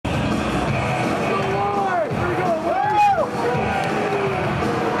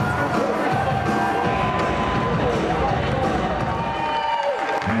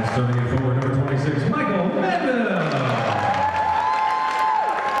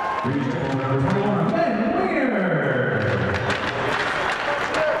Regional number 21, Ben Wiener.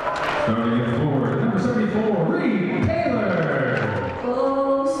 Starting at forward, number 74, Reed Taylor.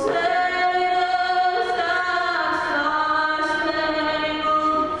 Oh, say the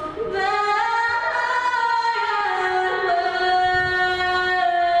star-spangled banner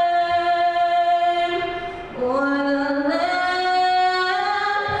wave o'er the land of the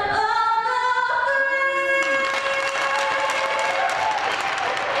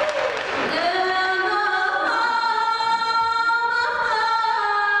free.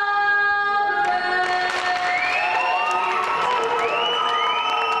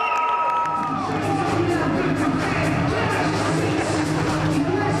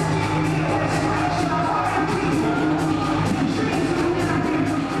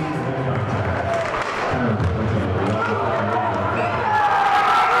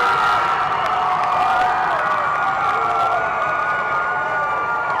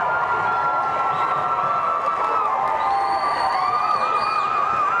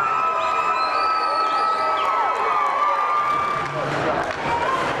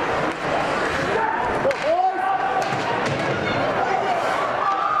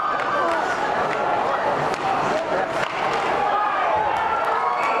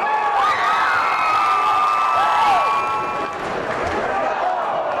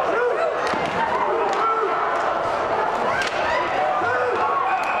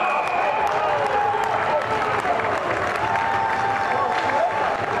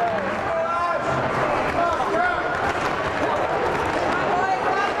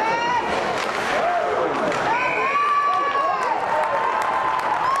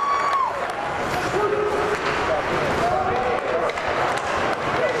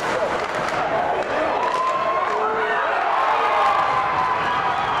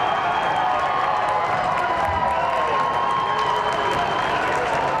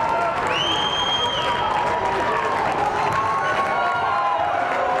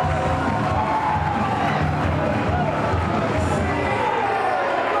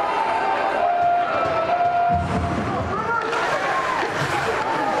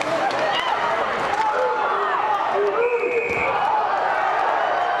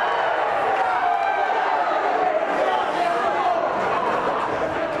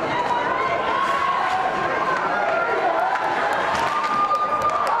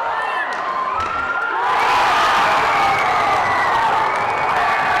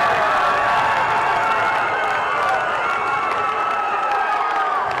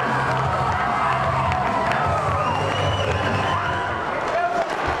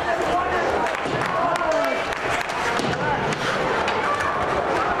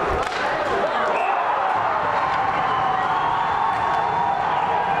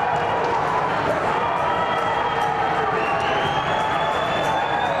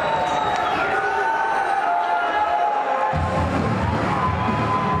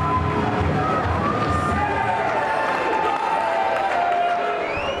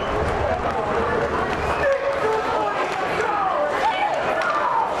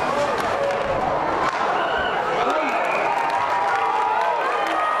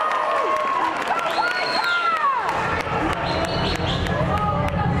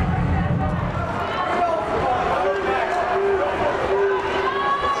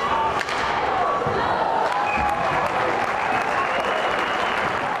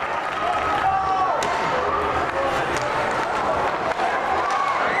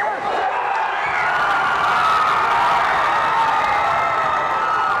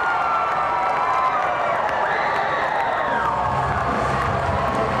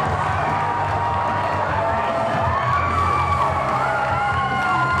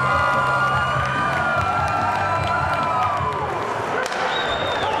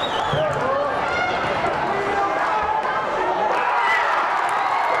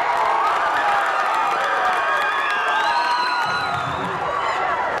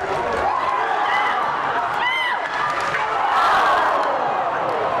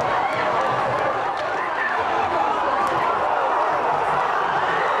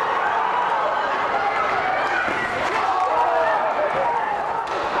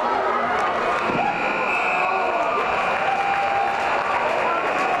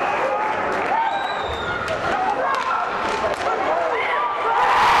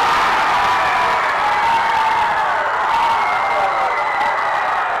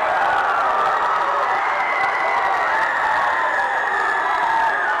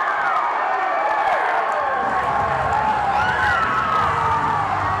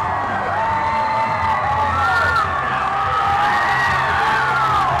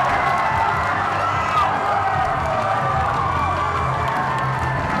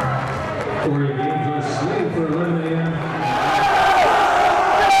 40 games are slated for 11 a.m.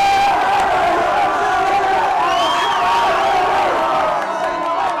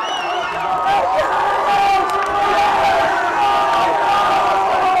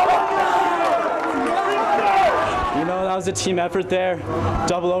 That was a team effort there,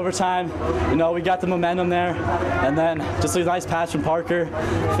 double overtime. You know, we got the momentum there, and then just a nice pass from Parker,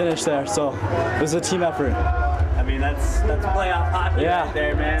 finish there. So it was a team effort. I mean, that's playoff hockey right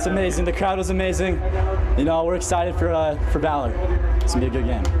there, man. It's amazing. The crowd was amazing. You know, we're excited for Valor. It's gonna be a good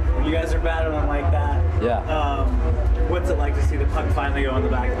game. You guys are battling like that. Yeah. What's it like to see the puck finally go in the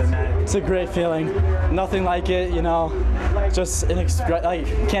back of the net? It's a great feeling. Nothing like it. You know, just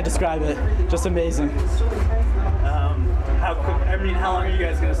can't describe it. Just amazing. How long are you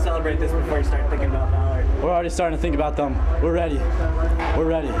guys going to celebrate this before you start thinking about Valor? We're already starting to think about them. We're ready. We're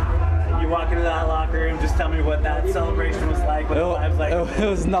ready. You walk into that locker room, just tell me what that celebration was like, what the vibe's like. It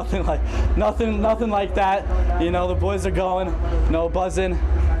was nothing like that. You know, the boys are going, buzzing.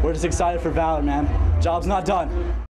 We're just excited for Valor, man. Job's not done.